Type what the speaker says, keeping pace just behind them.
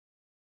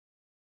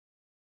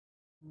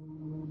I'm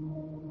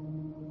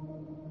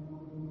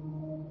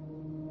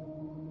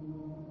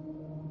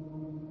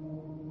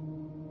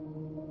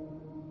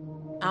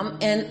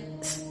in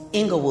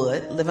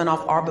Inglewood, living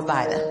off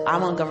Arborvitae.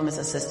 I'm on government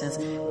assistance,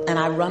 and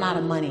I run out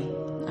of money,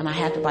 and I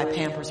had to buy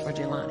Pampers for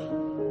Jelani.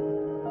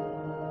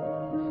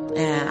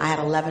 And I had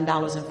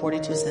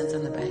 $11.42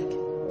 in the bank.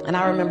 And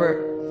I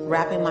remember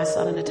wrapping my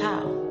son in a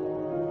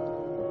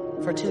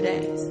towel for 2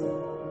 days.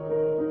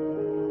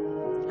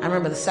 I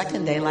remember the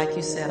second day, like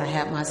you said, I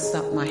had my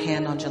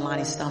hand on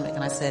Jelani's stomach,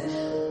 and I said,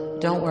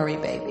 "Don't worry,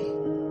 baby.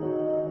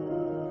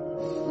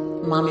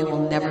 Mommy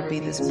will never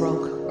be this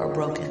broke or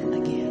broken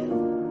again."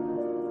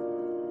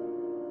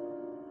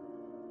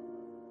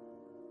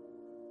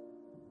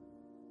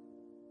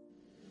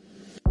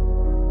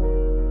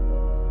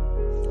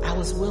 I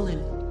was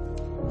willing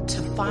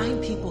to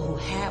find people who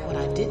had what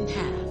I didn't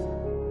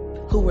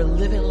have, who were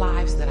living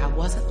lives that I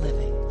wasn't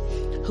living,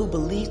 who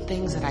believed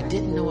things that I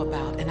didn't know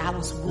about, and I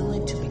was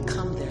willing to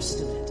become their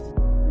student.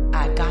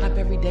 I got up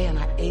every day and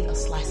I ate a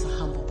slice of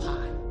humble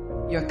pie.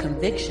 Your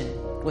conviction,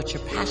 what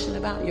you're passionate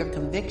about, your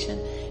conviction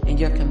and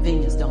your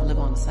convenience don't live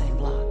on the same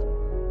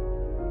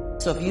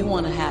block. So if you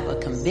want to have a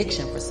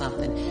conviction for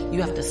something,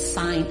 you have to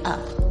sign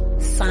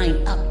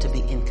up to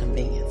be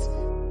inconvenienced.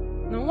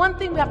 And one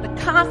thing we have to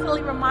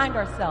constantly remind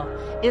ourselves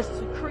is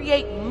to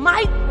create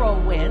micro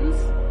wins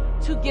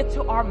to get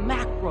to our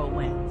macro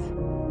wins.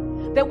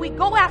 That we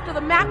go after the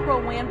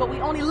macro win, but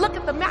we only look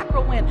at the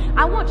macro win.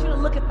 I want you to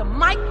look at the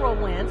micro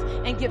wins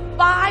and get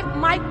 5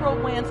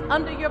 micro wins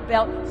under your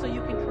belt so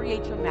you can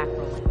create your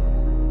macro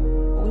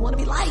win. We want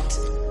to be liked.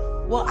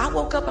 Well, I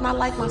woke up and I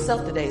like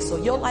myself today, so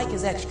your like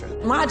is extra.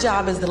 My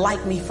job is to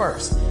like me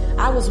first.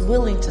 I was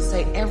willing to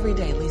say every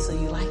day, "Lisa,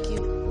 you like you?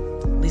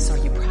 Lisa, are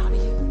you proud of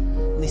you?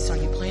 Lisa, are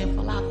you playing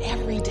full out?"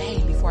 Every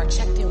day before I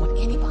checked in with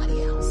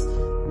anybody else.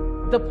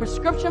 The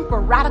prescription for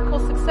radical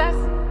success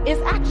is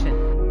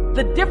action.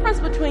 The difference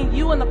between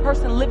you and the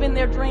person living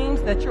their dreams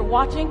that you're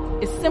watching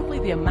is simply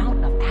the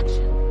amount of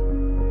action.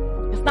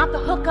 It's not the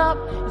hookup.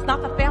 It's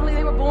not the family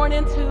they were born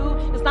into.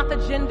 It's not the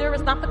gender.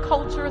 It's not the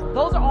culture.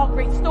 Those are all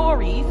great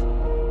stories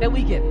that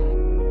we get.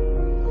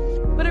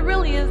 But it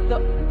really is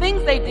the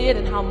things they did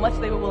and how much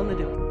they were willing to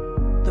do.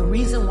 The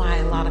reason why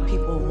a lot of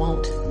people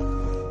won't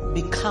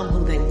become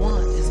who they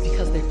want is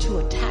because they're too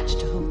attached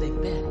to who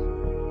they've been.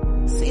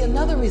 See,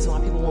 another reason why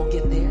people won't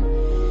get there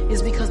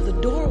is because the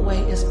doorway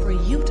is for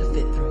you to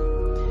fit through.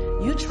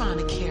 You're trying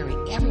to carry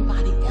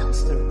everybody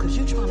else through because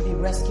you're trying to be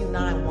Rescue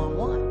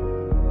 911.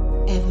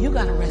 And you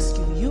got to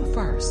rescue you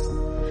first.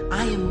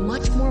 I am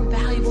much more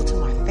valuable to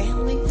my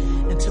family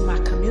and to my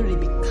community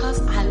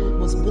because I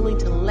was willing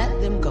to let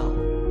them go.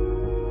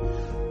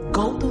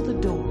 Go through the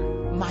door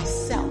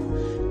myself,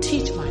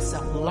 teach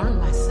myself, learn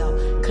myself,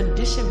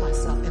 condition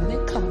myself, and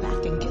then come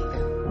back and get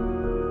them.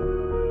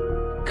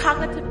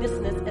 Cognitive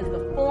dissonance is the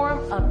form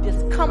of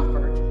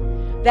discomfort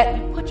that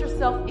you put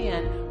yourself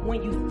in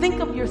when you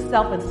think of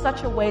yourself in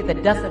such a way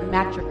that doesn't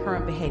match your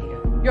current behavior.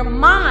 Your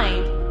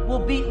mind will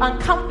be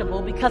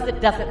uncomfortable because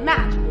it doesn't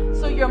match.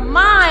 So your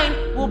mind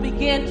will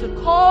begin to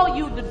call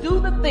you to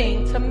do the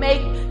thing to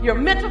make your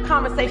mental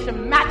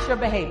conversation match your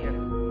behavior.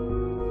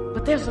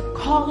 But there's a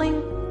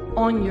calling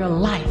on your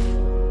life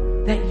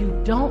that you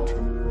don't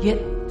get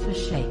to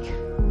shake.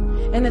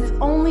 And it's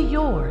only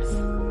yours.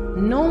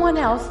 No one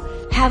else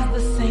has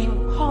the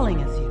same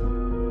calling as you.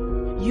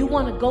 You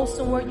want to go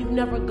somewhere you've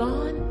never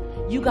gone?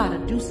 You got to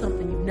do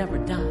something you've never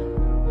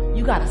done.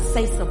 You got to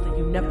say something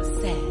you've never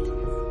said.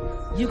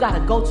 You got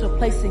to go to a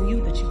place in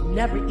you that you've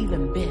never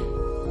even been.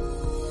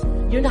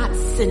 You're not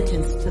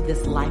sentenced to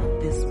this life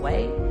this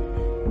way.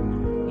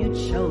 You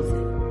chose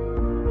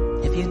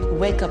it. If you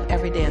wake up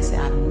every day and say,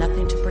 "I have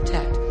nothing to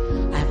protect,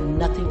 I have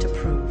nothing to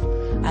prove,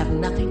 I have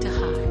nothing to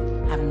hide,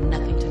 I have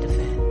nothing to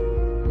defend.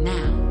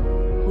 Now,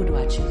 who do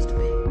I choose to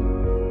be?"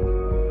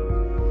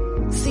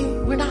 See,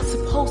 we're not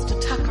supposed to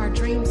tuck our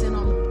dreams in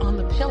on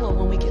the pillow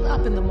when we get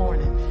up in the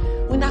morning.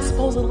 We're not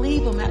supposed to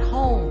leave them at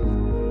home.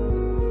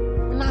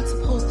 We're not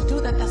supposed to do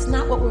that. That's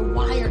not what we're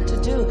wired to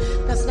do.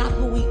 That's not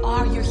who we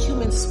are. Your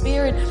human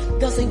spirit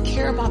doesn't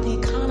care about the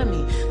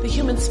economy. The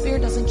human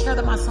spirit doesn't care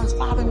that my son's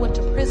father went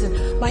to prison.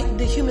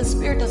 The human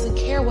spirit doesn't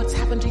care what's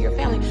happened to your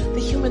family. The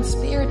human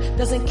spirit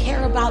doesn't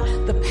care about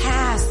the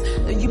past.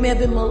 You may have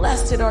been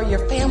molested, or your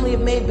family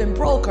may have been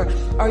broke,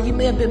 or you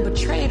may have been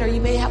betrayed, or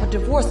you may have a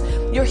divorce.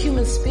 Your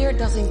human spirit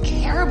doesn't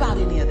care about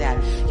any of that.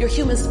 Your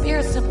human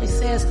spirit simply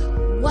says,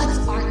 "What's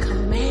our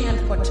command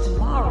for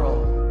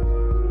tomorrow?"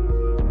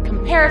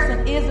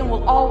 Comparison is and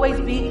will always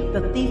be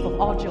the thief of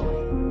all joy.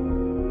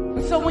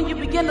 And so when you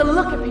begin to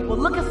look at people,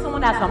 look at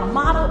someone as a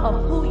model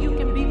of who you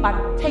can be by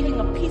taking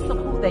a piece of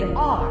who they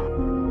are,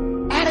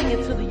 adding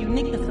it to the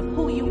uniqueness of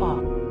who you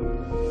are.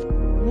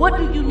 What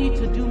do you need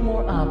to do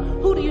more of?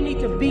 Who do you need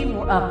to be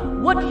more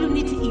of? What do you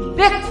need to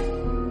evict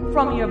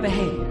from your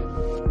behavior?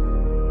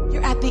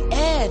 You're at the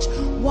edge,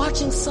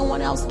 watching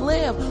someone else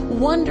live,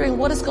 wondering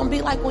what it's going to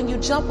be like when you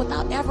jump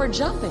without ever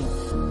jumping.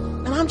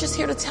 And I'm just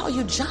here to tell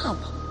you, jump.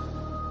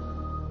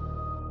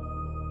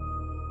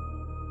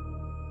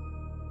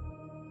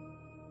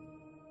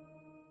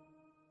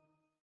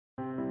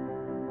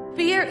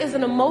 Fear is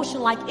an emotion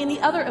like any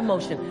other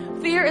emotion.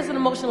 Fear is an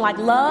emotion like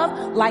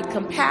love, like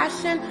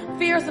compassion.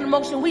 Fear is an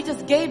emotion, we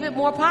just gave it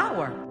more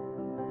power.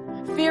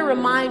 Fear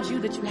reminds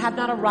you that you have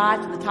not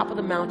arrived at the top of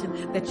the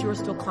mountain, that you are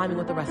still climbing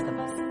with the rest of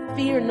us.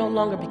 Fear no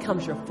longer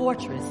becomes your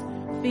fortress.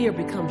 Fear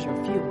becomes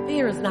your fuel.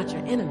 Fear is not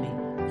your enemy.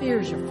 Fear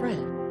is your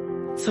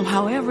friend. So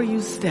however you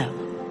step,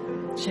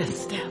 just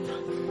step.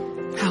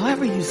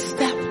 However you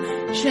step,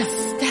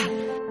 just step.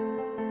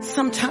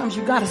 Sometimes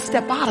you gotta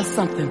step out of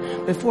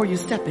something before you're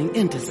stepping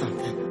into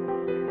something.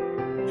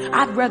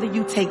 I'd rather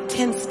you take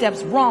 10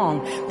 steps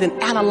wrong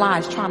than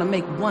analyze trying to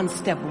make one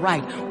step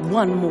right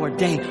one more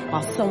day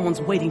while someone's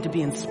waiting to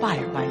be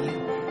inspired by you.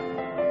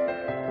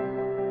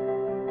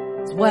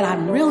 It's what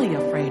I'm really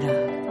afraid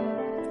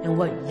of, and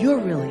what you're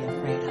really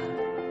afraid of,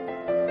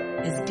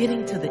 is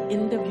getting to the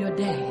end of your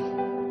day,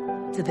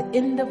 to the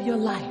end of your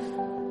life,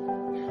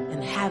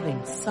 and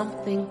having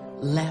something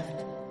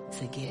left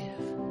to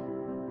give.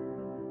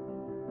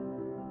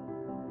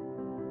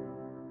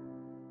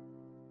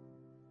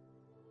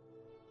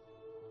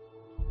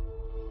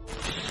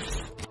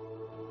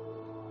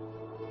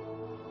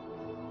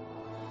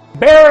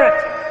 Bear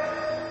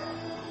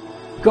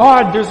it.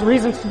 God, there's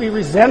reasons to be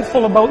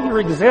resentful about your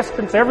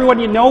existence. Everyone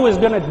you know is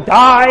going to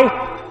die.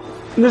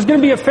 And there's going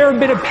to be a fair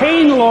bit of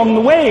pain along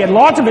the way. And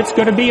lots of it's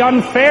going to be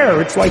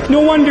unfair. It's like, no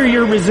wonder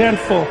you're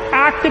resentful.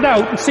 Act it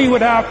out and see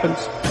what happens.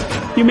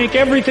 You make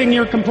everything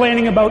you're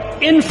complaining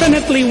about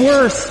infinitely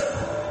worse.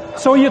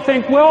 So you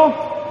think, well,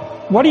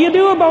 what do you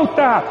do about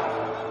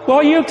that?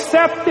 Well, you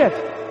accept it.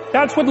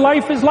 That's what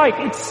life is like.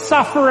 It's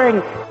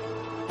suffering.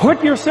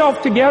 Put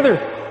yourself together.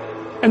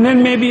 And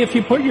then maybe if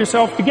you put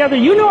yourself together,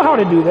 you know how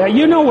to do that.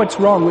 You know what's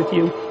wrong with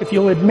you, if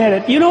you'll admit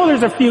it. You know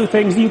there's a few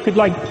things you could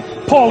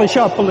polish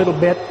up a little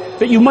bit,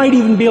 that you might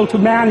even be able to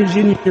manage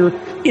in your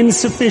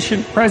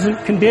insufficient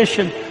present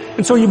condition.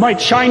 And so you might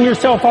shine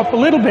yourself up a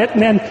little bit,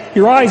 and then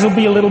your eyes will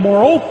be a little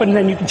more open, and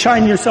then you can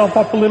shine yourself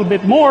up a little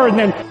bit more, and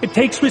then it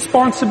takes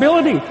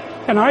responsibility.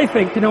 And I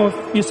think,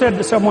 if you said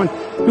to someone,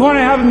 you want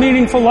to have a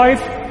meaningful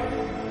life?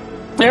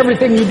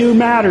 Everything you do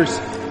matters.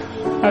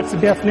 That's the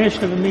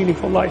definition of a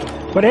meaningful life.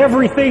 But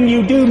everything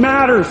you do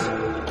matters. So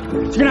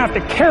you're going to have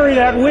to carry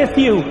that with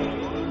you.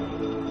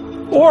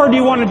 Or do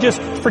you want to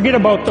just forget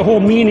about the whole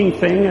meaning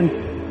thing,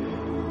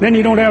 and then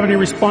you don't have any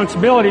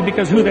responsibility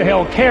because who the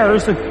hell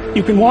cares? And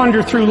you can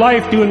wander through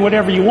life doing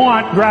whatever you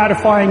want,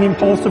 gratifying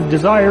impulsive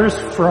desires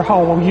for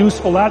how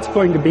useful that's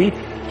going to be.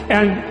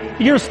 And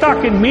you're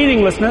stuck in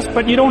meaninglessness,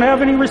 but you don't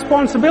have any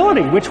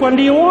responsibility. Which one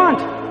do you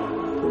want?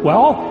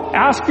 Well,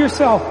 ask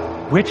yourself,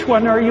 which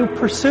one are you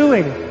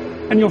pursuing?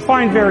 And you'll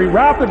find very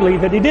rapidly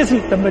that it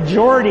isn't the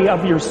majority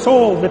of your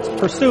soul that's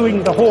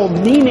pursuing the whole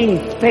meaning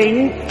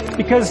thing,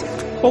 because,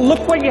 well,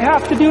 look what you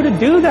have to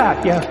do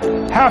that. You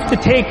have to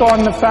take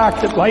on the fact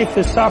that life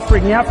is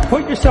suffering. You have to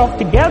put yourself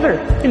together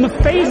in the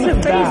face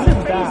of that.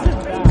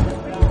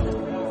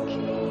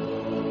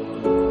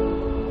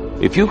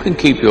 If you can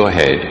keep your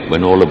head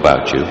when all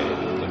about you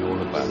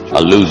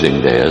are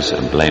losing theirs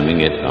and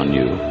blaming it on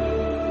you,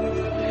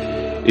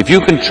 if you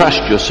can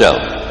trust yourself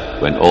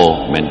when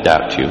all men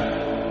doubt you,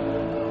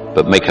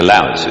 but make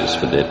allowances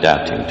for their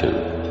doubting too.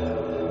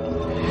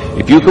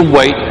 If you can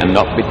wait and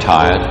not be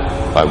tired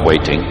by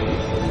waiting,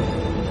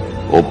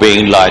 or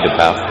being lied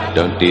about,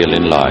 don't deal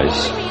in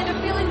lies,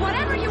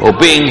 or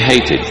being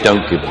hated,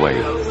 don't give way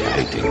to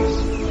hating,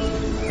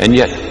 and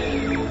yet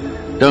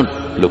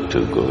don't look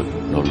too good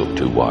nor look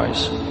too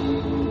wise.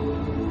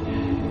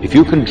 If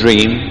you can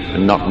dream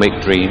and not make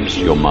dreams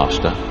your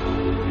master,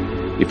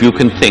 if you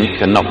can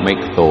think and not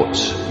make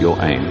thoughts your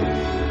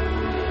aim,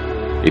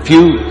 if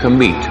you can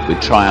meet with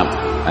triumph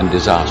and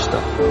disaster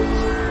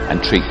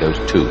and treat those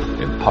two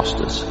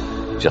impostors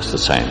just the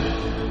same,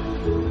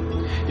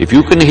 if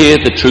you can hear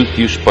the truth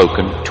you've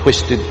spoken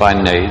twisted by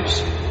knaves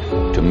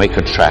to make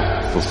a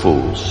trap for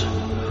fools,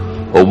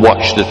 or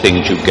watch the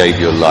things you gave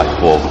your life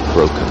for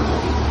broken,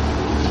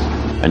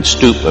 and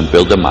stoop and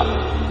build them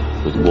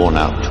up with worn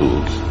out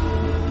tools,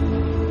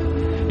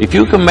 if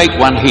you can make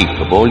one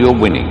heap of all your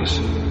winnings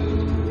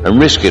and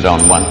risk it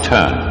on one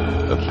turn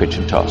of pitch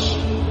and toss,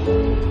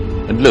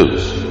 and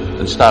lose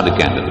and start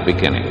again at the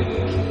beginning,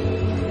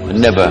 and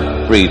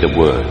never breathe a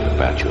word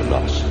about your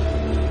loss.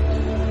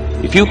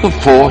 If you can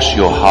force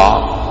your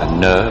heart and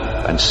nerve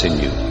and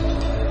sinew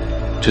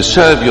to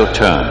serve your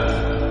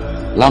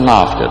turn long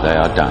after they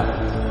are done,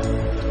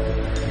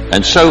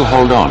 and so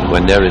hold on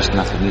when there is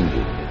nothing in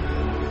you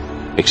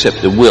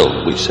except the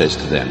will which says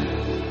to them,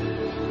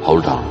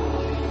 hold on.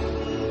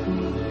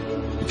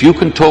 If you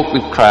can talk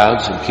with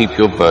crowds and keep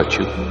your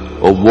virtue,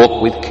 or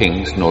walk with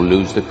kings nor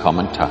lose the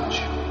common touch,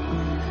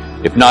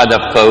 if neither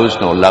foes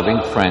nor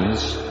loving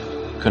friends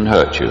can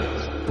hurt you,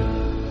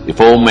 if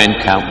all men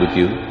count with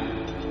you,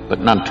 but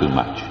none too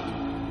much,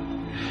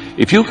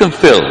 if you can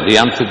fill the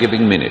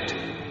unforgiving minute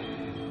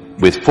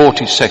with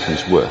 40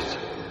 seconds worth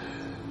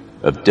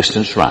of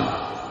distance run,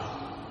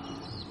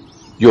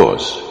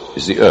 yours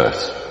is the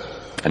earth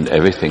and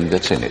everything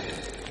that's in it.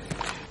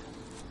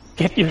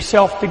 Get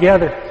yourself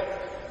together.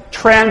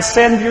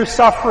 Transcend your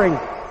suffering.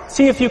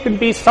 See if you can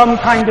be some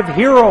kind of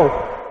hero.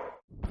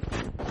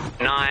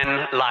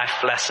 9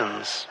 life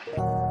lessons.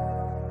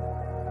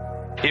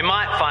 You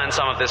might find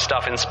some of this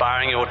stuff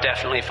inspiring, you will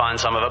definitely find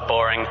some of it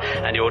boring,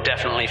 and you will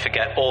definitely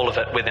forget all of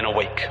it within a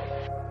week.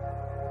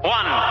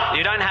 1,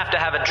 you don't have to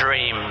have a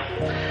dream.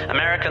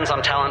 Americans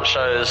on talent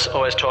shows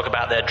always talk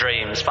about their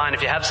dreams. Fine,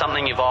 if you have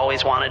something you've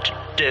always wanted to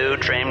do,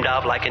 dreamed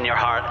of, like in your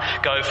heart,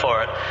 go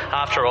for it.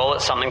 After all,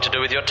 it's something to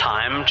do with your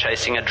time,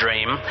 chasing a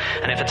dream.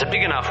 And if it's a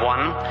big enough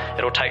one,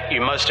 it'll take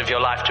you most of your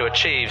life to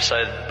achieve,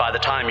 so by the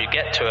time you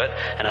get to it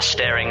and are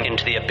staring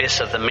into the abyss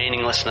of the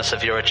meaninglessness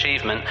of your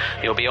achievement,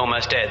 you'll be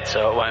almost dead,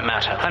 so it won't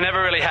matter. I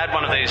never really had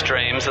one of these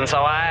dreams, and so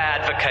I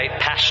advocate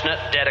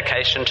passionate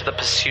dedication to the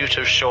pursuit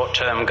of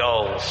short-term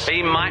goals.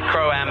 Be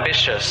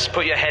micro-ambitious.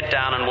 Put your head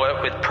down and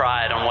work with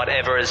pride on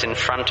whatever is in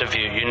front of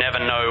you. You never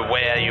know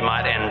where you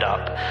might end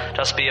up.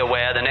 Just be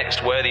aware the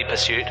next worthy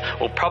pursuit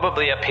will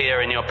probably appear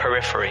in your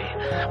periphery,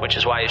 which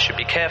is why you should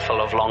be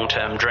careful of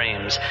long-term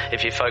dreams.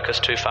 If you focus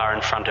too far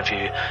in front of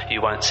you,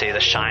 you won't see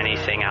the shiny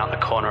thing out the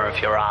corner of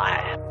your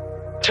eye.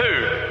 2,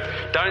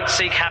 don't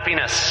seek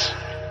happiness.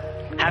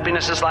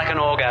 Happiness is like an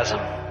orgasm.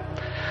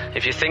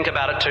 If you think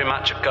about it too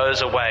much, it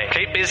goes away.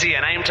 Keep busy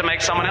and aim to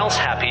make someone else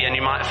happy, and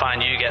you might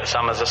find you get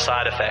some as a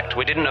side effect.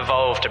 We didn't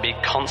evolve to be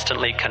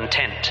constantly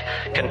content.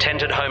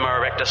 Contented Homo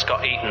erectus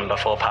got eaten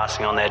before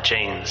passing on their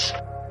genes.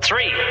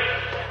 3,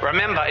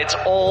 remember, it's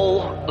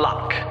all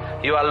luck.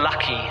 You are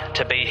lucky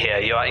to be here.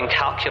 You are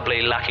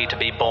incalculably lucky to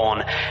be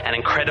born, and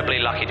incredibly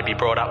lucky to be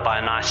brought up by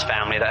a nice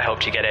family that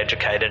helped you get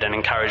educated and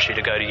encouraged you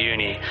to go to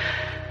uni.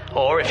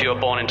 Or if you were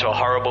born into a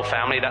horrible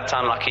family, that's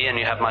unlucky and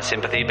you have my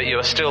sympathy, but you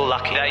are still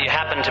lucky that you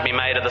happen to be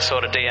made of the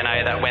sort of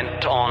DNA that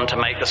went on to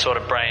make the sort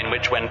of brain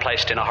which, when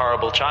placed in a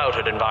horrible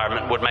childhood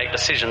environment, would make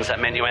decisions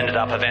that meant you ended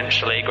up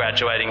eventually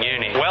graduating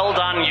uni. Well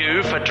done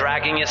you for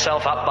dragging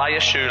yourself up by your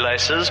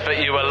shoelaces, but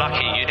you were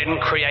lucky. You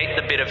didn't create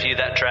the bit of you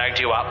that dragged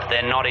you up.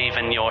 They're not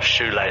even your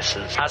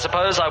shoelaces. I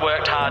suppose I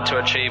worked hard to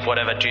achieve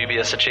whatever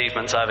dubious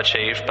achievements I've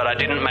achieved, but I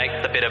didn't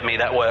make the bit of me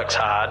that works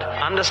hard.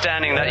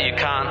 Understanding that you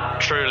can't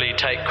truly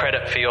take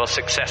credit for your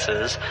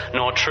successes,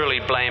 nor truly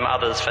blame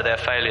others for their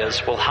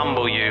failures, will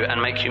humble you and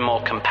make you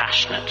more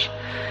compassionate.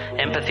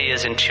 Empathy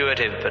is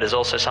intuitive, but is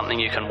also something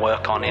you can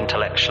work on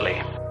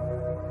intellectually.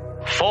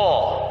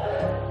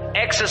 4,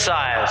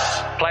 exercise.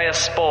 Play a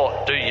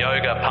sport, do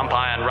yoga, pump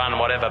iron, run,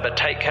 whatever, but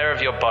take care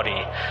of your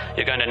body.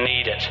 You're going to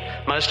need it.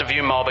 Most of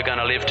you mob are going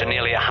to live to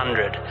nearly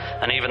 100,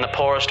 and even the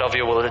poorest of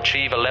you will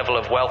achieve a level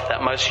of wealth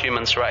that most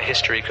humans throughout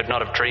history could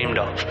not have dreamed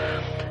of.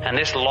 And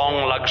this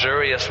long,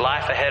 luxurious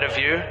life ahead of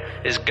you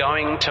is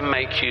going to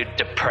make you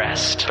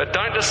depressed. But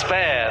don't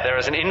despair. There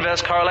is an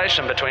inverse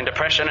correlation between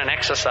depression and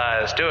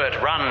exercise. Do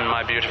it. Run,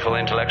 my beautiful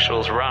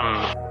intellectuals,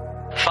 run.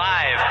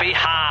 5, be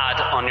hard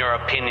on your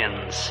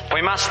opinions.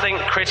 We must think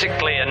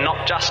critically and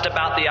not just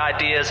about the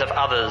ideas of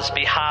others.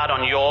 Be hard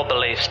on your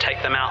beliefs.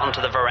 Take them out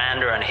onto the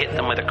veranda and hit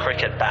them with a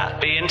cricket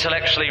bat. Be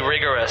intellectually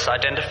rigorous.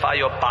 Identify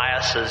your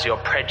biases, your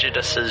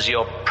prejudices,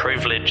 your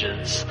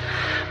privileges.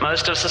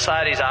 Most of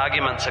society's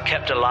arguments are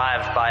kept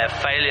alive by a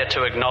failure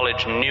to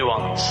acknowledge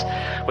nuance.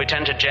 We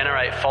tend to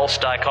generate false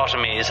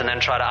dichotomies and then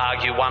try to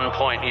argue one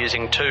point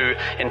using 2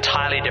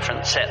 entirely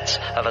different sets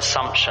of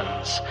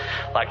assumptions,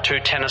 like 2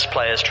 tennis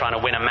players trying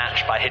to win a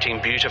match by hitting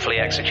beautifully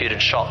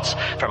executed shots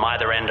from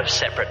either end of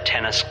separate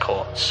tennis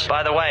courts.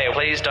 By the way,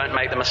 please don't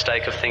make the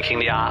mistake of thinking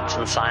the arts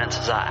and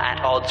sciences are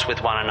at odds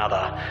with one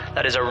another.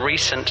 That is a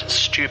recent,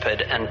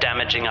 stupid, and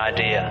damaging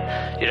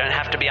idea. You don't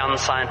have to be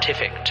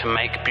unscientific to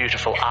make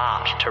beautiful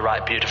art, to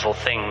write beautiful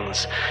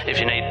things. If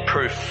you need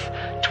proof,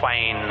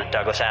 Twain,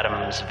 Douglas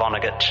Adams,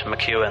 Vonnegut,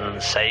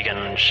 McEwen,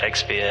 Sagan,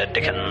 Shakespeare,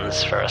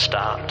 Dickens for a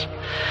start.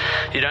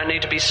 You don't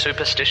need to be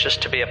superstitious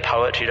to be a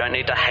poet. You don't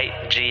need to hate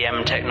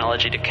GM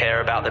technology to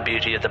care about the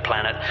beauty of the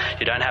planet.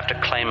 You don't have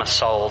to claim a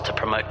soul to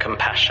promote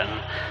compassion.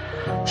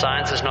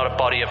 Science is not a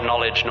body of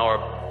knowledge nor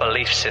a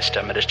belief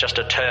system. It is just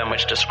a term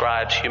which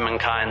describes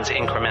humankind's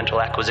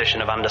incremental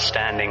acquisition of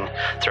understanding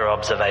through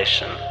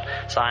observation.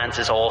 Science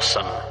is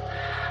awesome.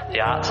 The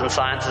arts and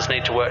sciences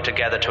need to work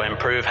together to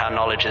improve how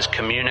knowledge is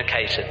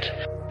communicated.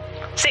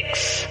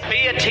 6,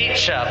 be a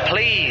teacher.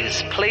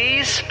 Please,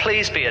 please,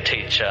 please be a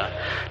teacher.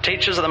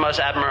 Teachers are the most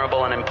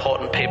admirable and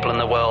important people in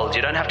the world.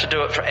 You don't have to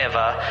do it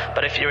forever,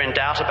 but if you're in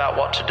doubt about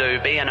what to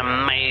do, be an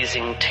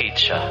amazing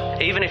teacher.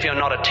 Even if you're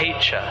not a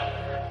teacher,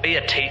 be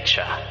a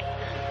teacher.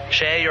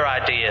 Share your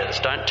ideas.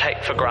 Don't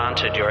take for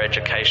granted your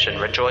education.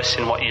 Rejoice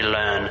in what you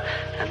learn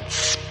and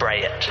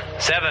spray it.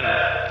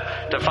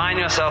 7, define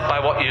yourself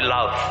by what you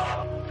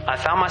love. I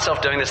found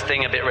myself doing this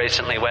thing a bit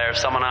recently where if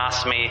someone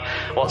asks me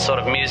what sort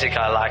of music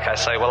I like, I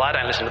say, well, I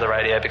don't listen to the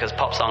radio because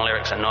pop song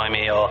lyrics annoy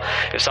me. Or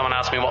if someone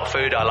asks me what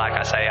food I like,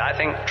 I say, I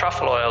think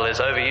truffle oil is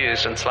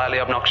overused and slightly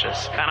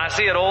obnoxious. And I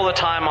see it all the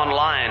time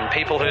online,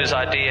 people whose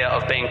idea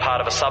of being part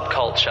of a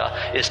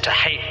subculture is to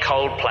hate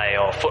Coldplay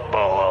or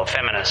football or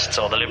feminists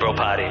or the Liberal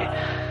Party.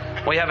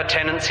 We have a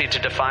tendency to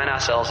define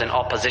ourselves in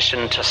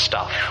opposition to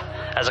stuff.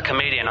 As a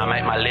comedian, I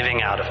make my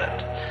living out of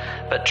it.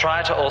 But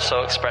try to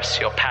also express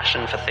your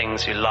passion for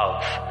things you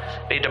love.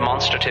 Be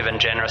demonstrative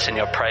and generous in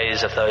your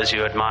praise of those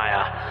you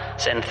admire.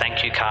 Send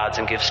thank you cards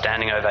and give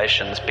standing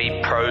ovations.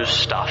 Be pro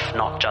stuff,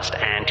 not just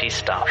anti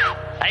stuff.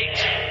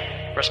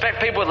 8.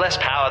 Respect people with less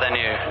power than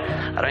you.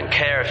 I don't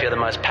care if you're the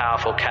most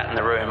powerful cat in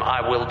the room.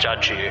 I will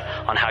judge you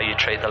on how you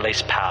treat the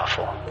least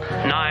powerful.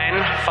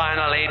 9.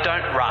 Finally,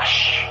 don't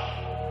rush.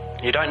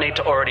 You don't need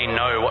to already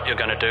know what you're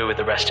going to do with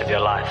the rest of your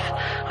life.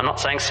 I'm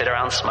not saying sit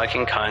around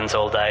smoking cones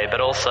all day,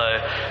 but also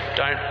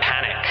don't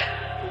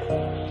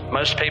panic.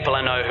 Most people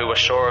I know who were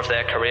sure of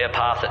their career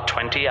path at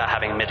 20 are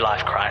having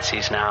midlife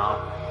crises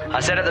now. I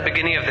said at the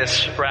beginning of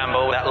this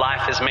ramble that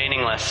life is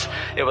meaningless.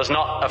 It was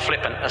not a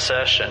flippant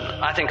assertion.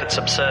 I think it's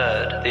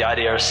absurd, the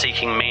idea of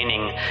seeking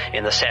meaning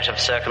in the set of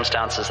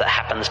circumstances that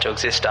happens to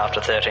exist after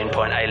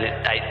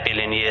 13.8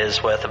 billion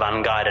years worth of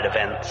unguided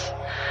events.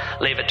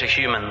 Leave it to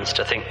humans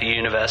to think the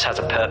universe has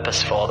a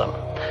purpose for them.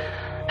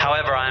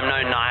 However, I am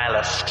no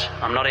nihilist.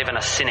 I'm not even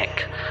a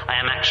cynic. I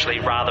am actually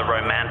rather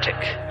romantic.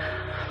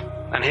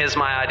 And here's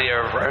my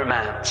idea of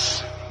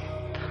romance.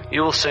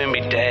 You will soon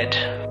be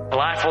dead.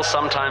 Life will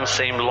sometimes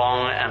seem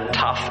long and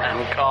tough,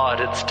 and God,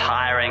 it's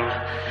tiring.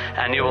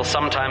 And you will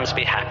sometimes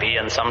be happy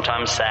and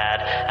sometimes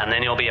sad, and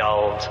then you'll be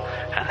old,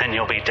 and then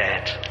you'll be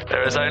dead.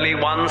 There is only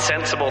one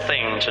sensible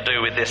thing to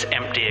do with this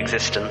empty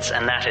existence,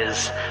 and that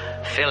is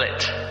fill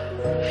it.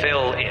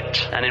 Fill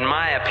it. And in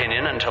my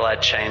opinion, until I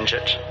change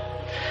it,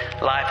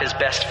 life is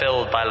best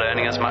filled by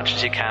learning as much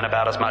as you can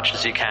about as much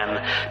as you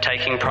can,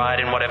 taking pride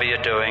in whatever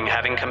you're doing,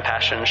 having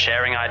compassion,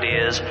 sharing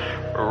ideas,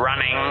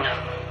 running,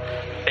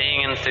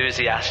 being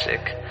enthusiastic.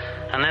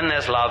 And then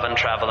there's love and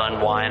travel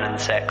and wine and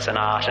sex and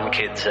art and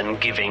kids and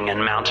giving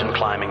and mountain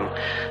climbing.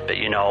 But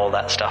you know all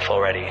that stuff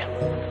already.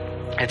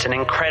 It's an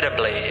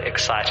incredibly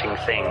exciting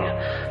thing,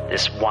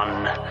 this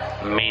one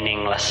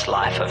meaningless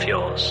life of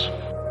yours.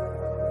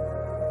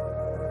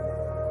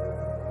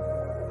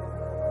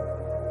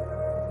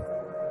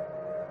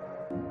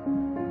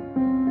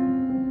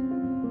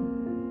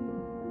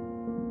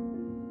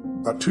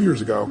 About 2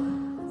 years ago,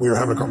 we were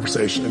having a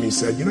conversation, and he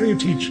said, you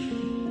teach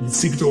the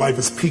secret to life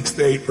is peak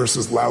state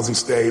versus lousy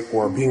state,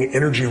 or being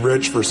energy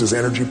rich versus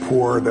energy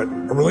poor, that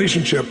a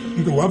relationship,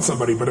 you can love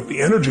somebody, but if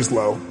the energy's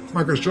low, it's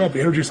not going to show up, the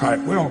energy's high.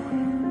 Well,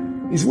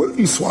 he said, what if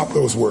you swap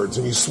those words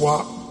and you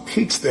swap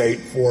peak state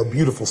for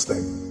beautiful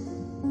state?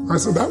 I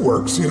said, that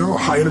works. A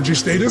high energy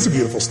state is a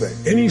beautiful state.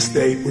 Any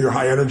state where your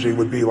high energy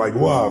would be like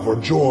love or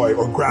joy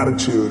or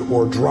gratitude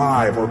or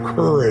drive or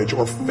courage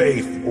or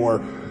faith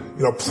or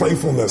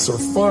playfulness or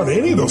fun,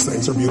 any of those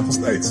things are beautiful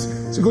states.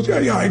 So he goes,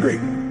 yeah, I agree.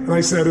 And I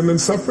said, and then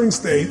suffering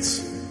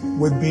states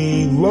would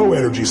be low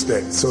energy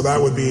states. So that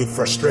would be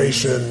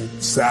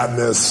frustration,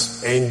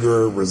 sadness,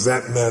 anger,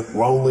 resentment,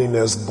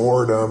 loneliness,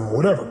 boredom,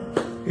 whatever.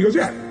 He goes,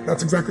 yeah,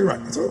 that's exactly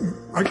right. So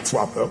I can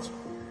swap those.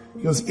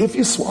 He goes, if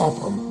you swap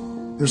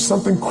them, there's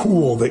something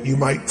cool that you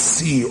might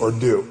see or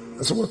do.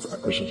 I said, what's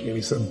that, Christian? And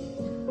he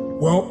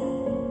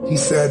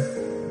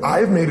said,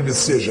 I've made a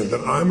decision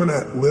that I'm going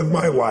to live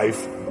my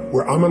life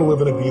where I'm going to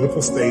live in a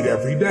beautiful state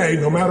every day,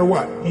 no matter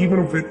what,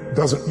 even if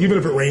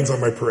it rains on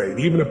my parade,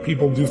 even if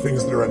people do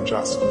things that are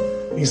unjust.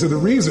 And he said the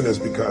reason is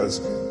because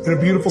in a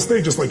beautiful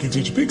state, just like you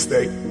teach a peak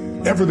state,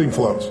 everything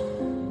flows.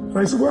 And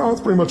I said, well,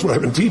 that's pretty much what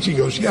I've been teaching. He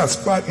goes, yes,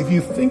 but if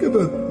you think of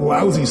the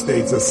lousy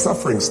states as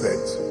suffering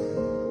states,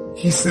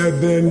 he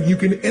said, then you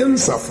can end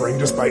suffering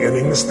just by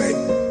ending the state.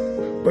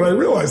 But I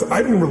realized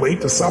I didn't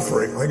relate to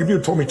suffering. Like if you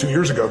had told me 2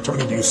 years ago,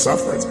 Tony, do you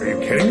suffer? I'd say,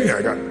 are you kidding me?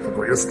 I got the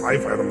greatest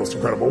life. I had the most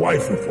incredible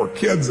wife and 4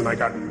 kids, and I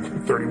got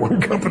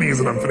 31 companies,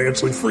 and I'm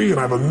financially free, and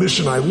I have a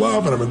mission I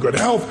love, and I'm in good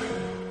health.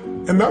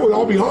 And that would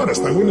all be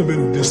honest. I wouldn't have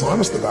been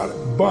dishonest about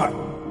it. But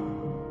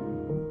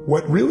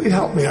what really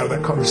helped me out of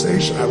that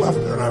conversation, I left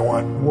there and I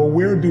went, well,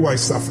 where do I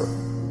suffer?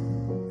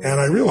 And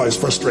I realized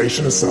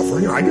frustration is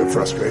suffering. I get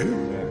frustrated.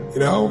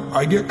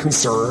 I get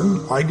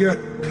concerned. I get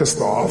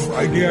pissed off.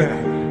 I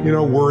get,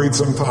 worried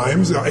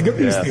sometimes. I get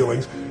these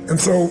feelings. And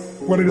so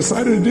what I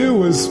decided to do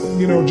was,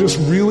 just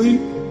really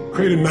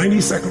create a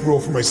 90-second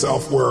rule for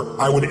myself where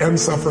I would end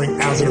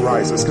suffering as it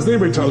arises. Because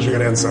anybody tells you you're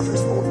going to end suffering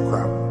is full of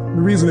crap.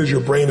 The reason is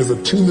your brain is a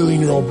 2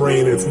 million-year-old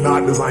brain, and it's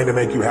not designed to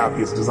make you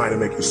happy. It's designed to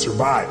make you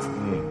survive.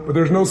 But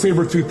there's no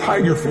saber-toothed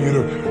tiger for you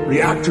to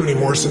react to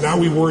anymore. So now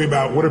we worry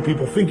about what are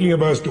people thinking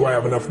of us? Do I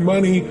have enough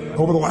money?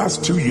 Over the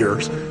last 2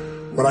 years,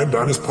 what I've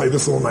done is play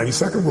this little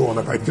 90-second rule. And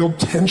if I feel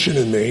tension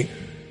in me,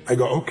 I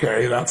go,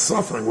 okay, that's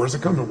suffering. Where's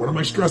it come from? What am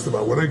I stressed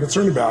about? What am I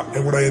concerned about?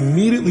 And what I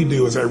immediately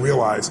do is I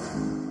realize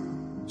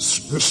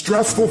the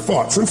stressful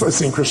thoughts. Since I've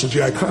seen Christian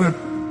G, I kind of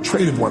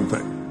traded one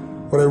thing.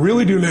 What I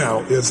really do now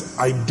is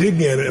I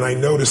dig in and I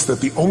notice that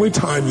the only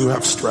time you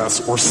have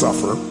stress or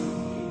suffer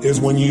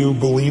is when you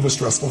believe a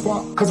stressful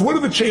thought. Because what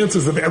are the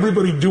chances of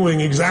everybody doing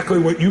exactly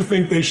what you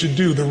think they should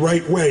do the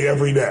right way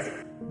every day?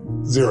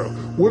 0.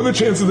 What are the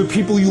chances of the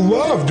people you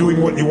love doing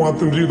what you want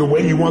them to do the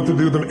way you want to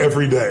do them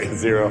every day?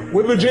 0.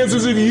 What are the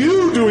chances of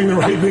you doing the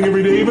right thing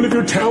every day, even if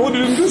you're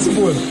talented and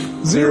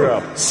disciplined?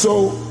 0.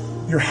 So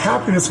your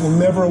happiness will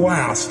never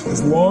last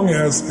as long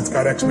as it's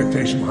got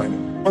expectation behind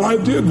it. What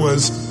I did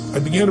was I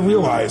began to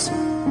realize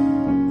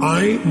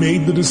I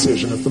made the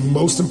decision, it's the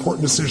most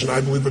important decision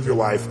I believe of your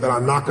life, that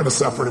I'm not going to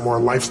suffer anymore.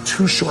 Life's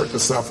too short to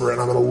suffer, and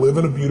I'm going to live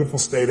in a beautiful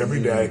state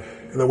every day.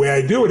 And the way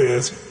I do it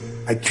is,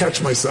 I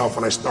catch myself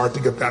when I start to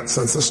get that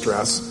sense of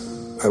stress,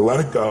 I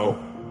let it go,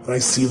 and I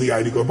see the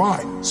idea go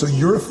by. So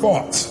your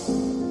thoughts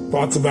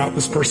about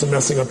this person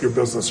messing up your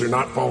business or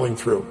not following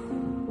through.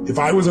 If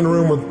I was in a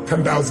room with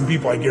 10,000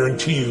 people, I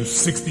guarantee you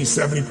 60,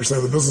 70%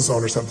 of the business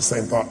owners have the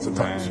same thoughts at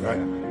times, right?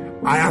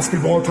 I ask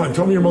people all the time,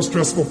 tell me your most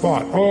stressful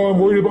thought. Oh, I'm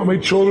worried about my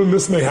children,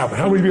 this may happen.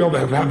 How many people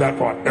have had that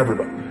thought?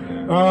 Everybody.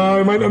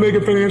 I might not make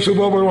it financially,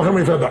 blah, blah, blah. How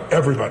many have had that?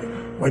 Everybody.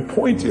 My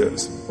point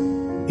is,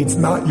 it's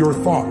not your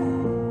thought.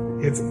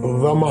 It's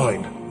the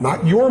mind,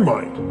 not your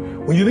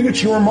mind. When you think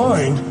it's your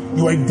mind,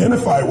 you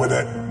identify with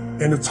it,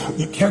 and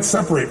you can't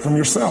separate from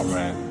yourself.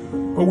 Right.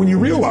 But when you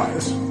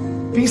realize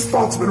these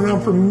thoughts have been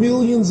around for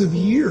millions of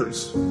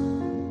years,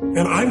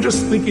 and I'm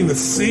just thinking the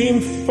same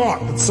thought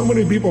that so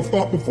many people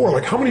thought before.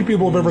 Like, how many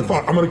people have ever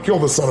thought, I'm going to kill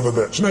this son of a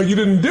bitch? Now, you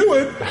didn't do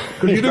it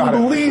because you didn't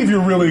believe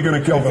you're really going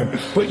to kill them.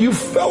 But you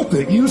felt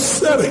it. You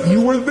said it.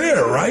 You were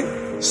there,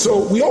 right?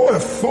 So we all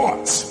have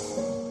thoughts.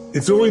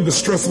 It's only the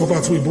stressful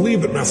thoughts we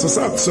believe that mess us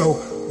up. So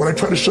what I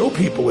try to show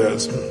people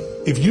is,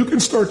 if you can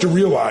start to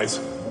realize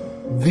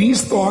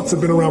these thoughts have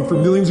been around for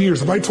millions of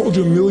years. If I told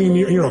you 1,000,000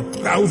 years,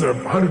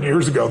 1,000, 100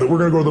 years ago that we're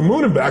going to go to the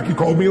moon and back, you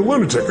called me a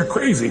lunatic or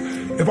crazy.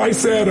 If I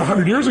said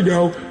 100 years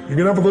ago, you're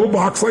going to have a little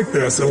box like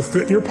this, it'll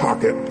fit in your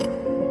pocket,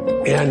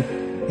 and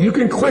you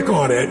can click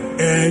on it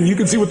and you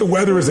can see what the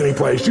weather is any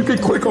place. You can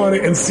click on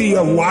it and see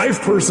a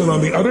live person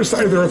on the other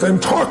side of the earth and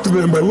talk to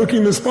them by looking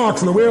in this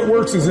box. And the way it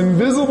works is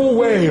invisible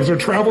waves are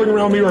traveling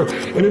around the earth,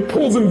 and it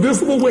pulls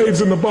invisible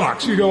waves in the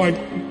box. You go like,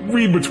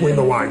 read between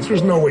the lines.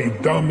 There's no way, you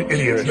dumb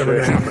idiot. It's never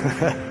going to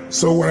happen.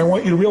 So what I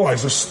want you to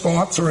realize is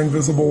thoughts are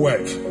invisible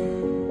waves.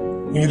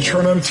 When you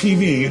turn on a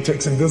TV, it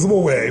takes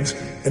invisible waves,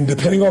 and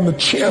depending on the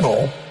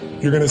channel,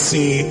 you're going to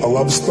see a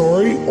love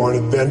story or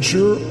an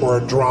adventure or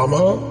a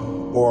drama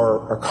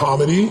or a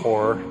comedy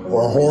or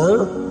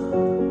horror.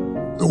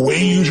 The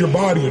way you use your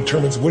body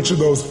determines which of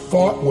those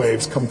thought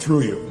waves come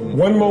through you.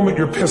 One moment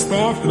you're pissed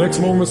off, the next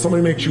moment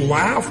somebody makes you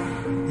laugh.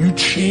 You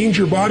change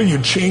your body,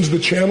 you change the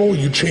channel,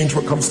 you change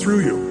what comes through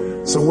you.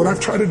 So what I've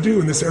tried to do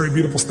in this Airy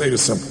Beautiful State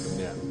is simple.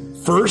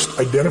 First,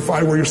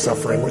 identify where you're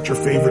suffering. What's your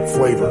favorite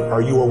flavor?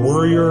 Are you a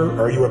worrier?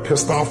 Are you a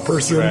pissed off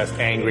person? Stressed,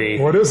 angry.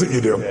 What is it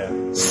you do?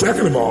 Yeah.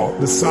 Second of all,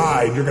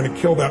 decide you're going to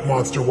kill that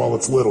monster while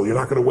it's little. You're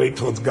not going to wait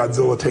till it's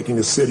Godzilla taking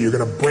the city. You're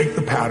going to break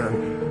the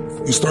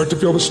pattern. You start to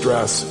feel the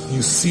stress.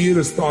 You see it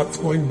as thoughts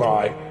going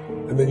by,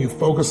 and then you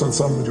focus on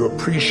something to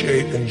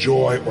appreciate,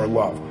 enjoy, or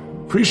love.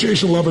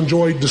 Appreciation, love, and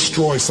joy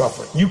destroy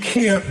suffering. You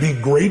can't be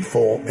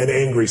grateful and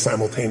angry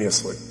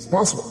simultaneously. It's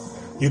possible.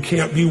 You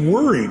can't be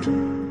worried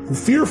and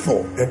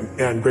fearful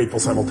and grateful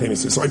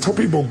simultaneously. So I tell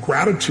people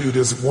gratitude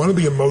is one of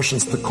the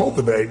emotions to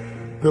cultivate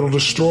that'll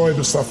destroy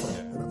the suffering.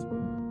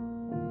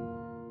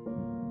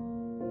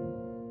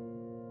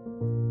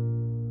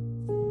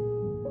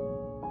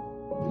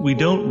 We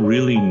don't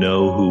really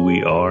know who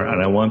we are,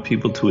 and I want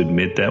people to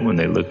admit that when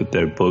they look at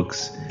their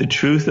books. The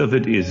truth of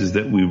it is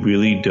that we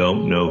really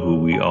don't know who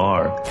we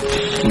are.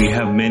 We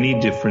have many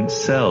different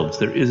selves.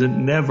 There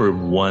isn't never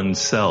one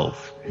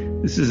self.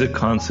 This is a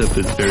concept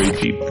that's very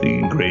deeply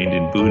ingrained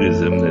in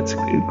Buddhism that's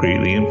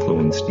greatly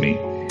influenced me.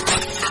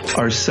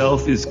 Our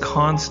self is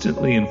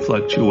constantly in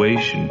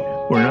fluctuation.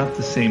 We're not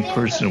the same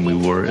person we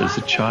were as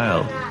a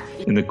child.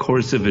 In the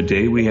course of a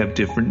day, we have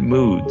different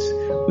moods.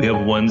 We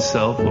have one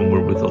self when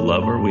we're with a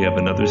lover. We have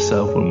another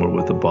self when we're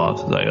with a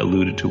boss, as I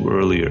alluded to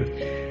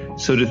earlier.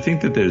 So to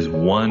think that there's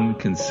one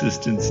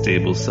consistent,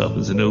 stable self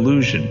is an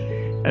illusion.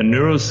 And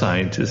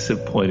neuroscientists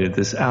have pointed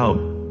this out.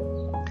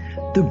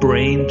 The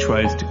brain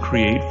tries to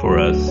create for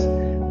us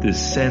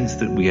this sense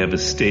that we have a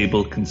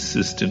stable,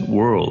 consistent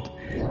world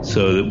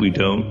so that we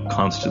don't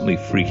constantly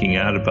freaking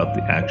out about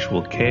the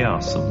actual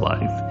chaos of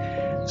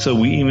life. So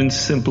we even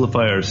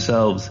simplify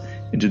ourselves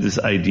into this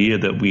idea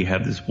that we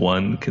have this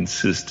one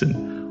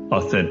consistent,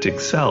 authentic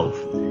self.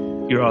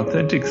 Your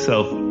authentic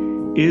self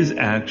is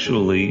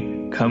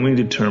actually coming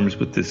to terms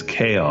with this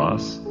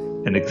chaos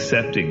and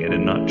accepting it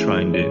and not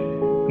trying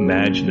to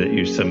imagine that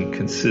you're some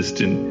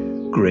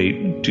consistent,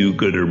 great,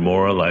 do-gooder,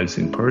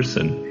 moralizing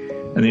person.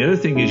 And the other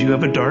thing is you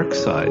have a dark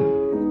side.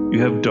 You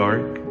have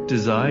dark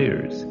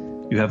desires.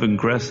 You have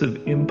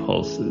aggressive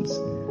impulses.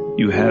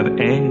 You have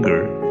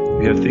anger.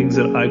 You have things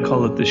that I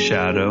call it the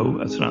shadow.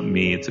 That's not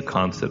me. It's a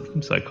concept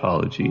from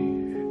psychology.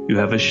 You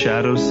have a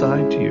shadow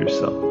side to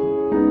yourself.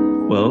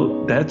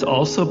 Well, that's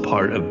also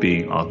part of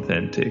being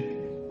authentic,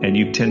 and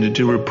you've tended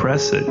to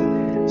repress it.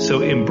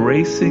 So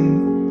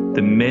embracing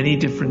the many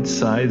different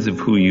sides of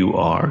who you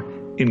are,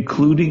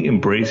 including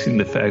embracing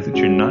the fact that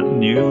you're not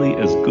nearly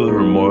as good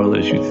or moral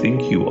as you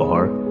think you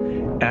are,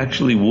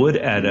 actually would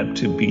add up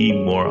to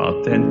being more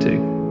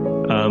authentic.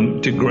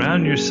 To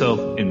ground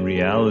yourself in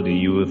reality,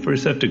 you will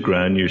first have to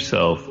ground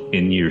yourself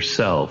in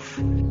yourself.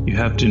 You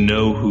have to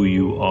know who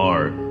you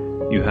are.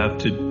 You have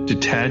to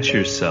detach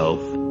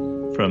yourself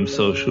from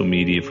social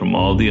media, from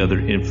all the other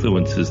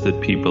influences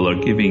that people are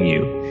giving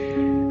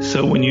you.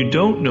 So when you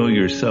don't know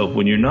yourself,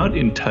 when you're not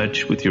in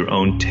touch with your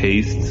own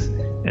tastes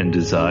and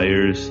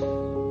desires,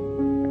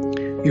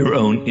 your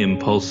own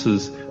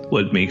impulses,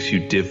 what makes you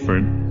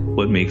different,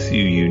 what makes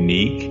you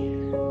unique,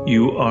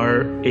 you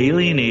are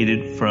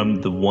alienated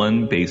from the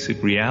one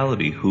basic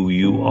reality, who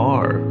you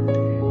are.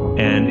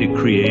 And it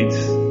creates,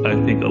 I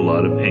think, a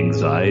lot of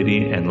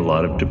anxiety and a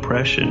lot of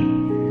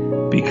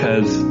depression,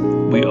 because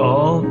we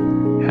all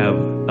have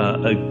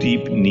a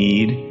deep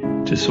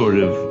need to sort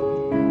of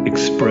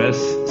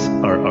express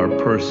our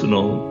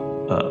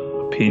personal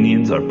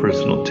opinions, our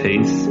personal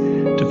tastes,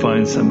 to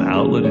find some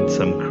outlet in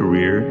some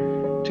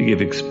career, to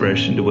give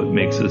expression to what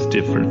makes us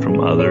different from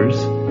others.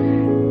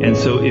 And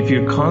so if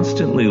you're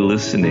constantly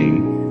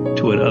listening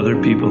to what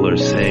other people are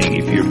saying,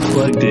 if you're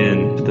plugged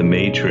in to the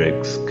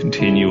matrix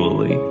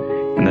continually,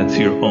 and that's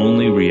your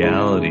only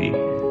reality,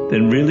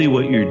 then really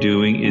what you're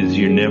doing is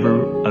you're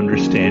never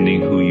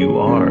understanding who you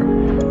are.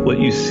 What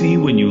you see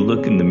when you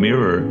look in the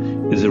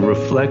mirror is a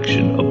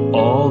reflection of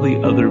all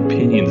the other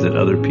opinions that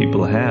other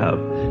people have.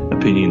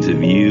 Opinions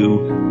of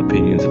you,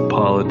 opinions of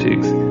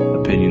politics,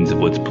 opinions of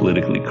what's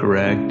politically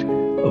correct,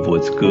 of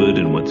what's good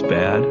and what's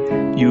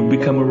bad. You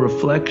become a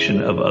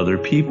reflection of other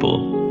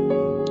people.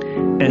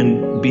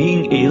 And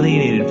being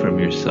alienated from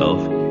yourself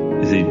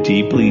is a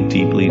deeply,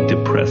 deeply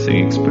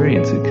depressing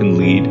experience. It can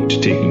lead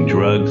to taking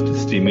drugs, to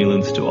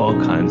stimulants, to all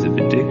kinds of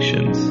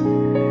addictions.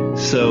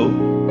 So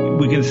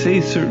we can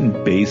say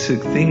certain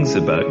basic things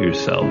about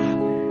yourself.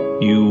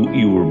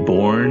 You were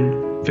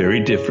born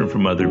very different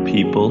from other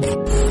people.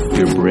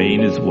 Your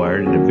brain is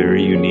wired in a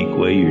very unique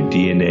way. Your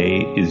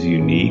DNA is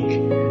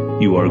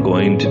unique. You are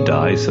going to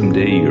die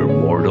someday. You're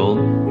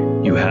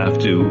mortal. You have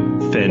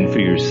to fend for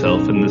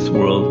yourself in this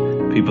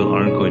world. People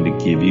aren't going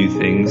to give you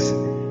things.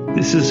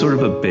 This is sort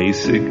of a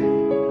basic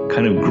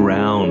kind of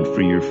ground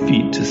for your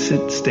feet to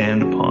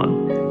stand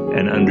upon.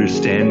 And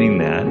understanding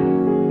that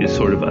is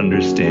sort of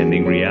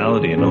understanding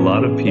reality. And a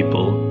lot of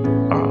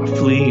people are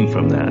fleeing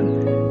from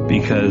that,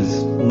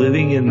 because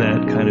living in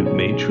that kind of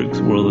matrix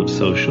world of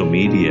social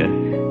media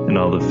and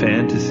all the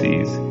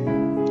fantasies,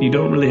 you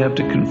don't really have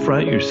to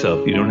confront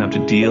yourself. You don't have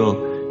to deal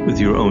with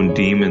your own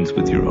demons,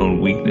 with your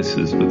own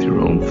weaknesses, with your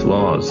own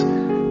flaws.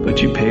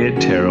 But you pay a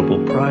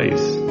terrible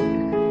price.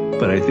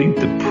 But I think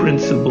the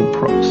principal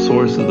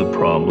source of the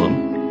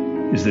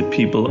problem is that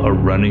people are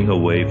running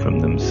away from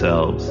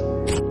themselves.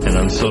 And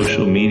on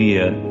social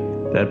media,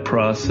 that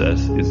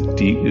process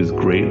is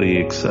greatly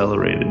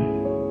accelerated.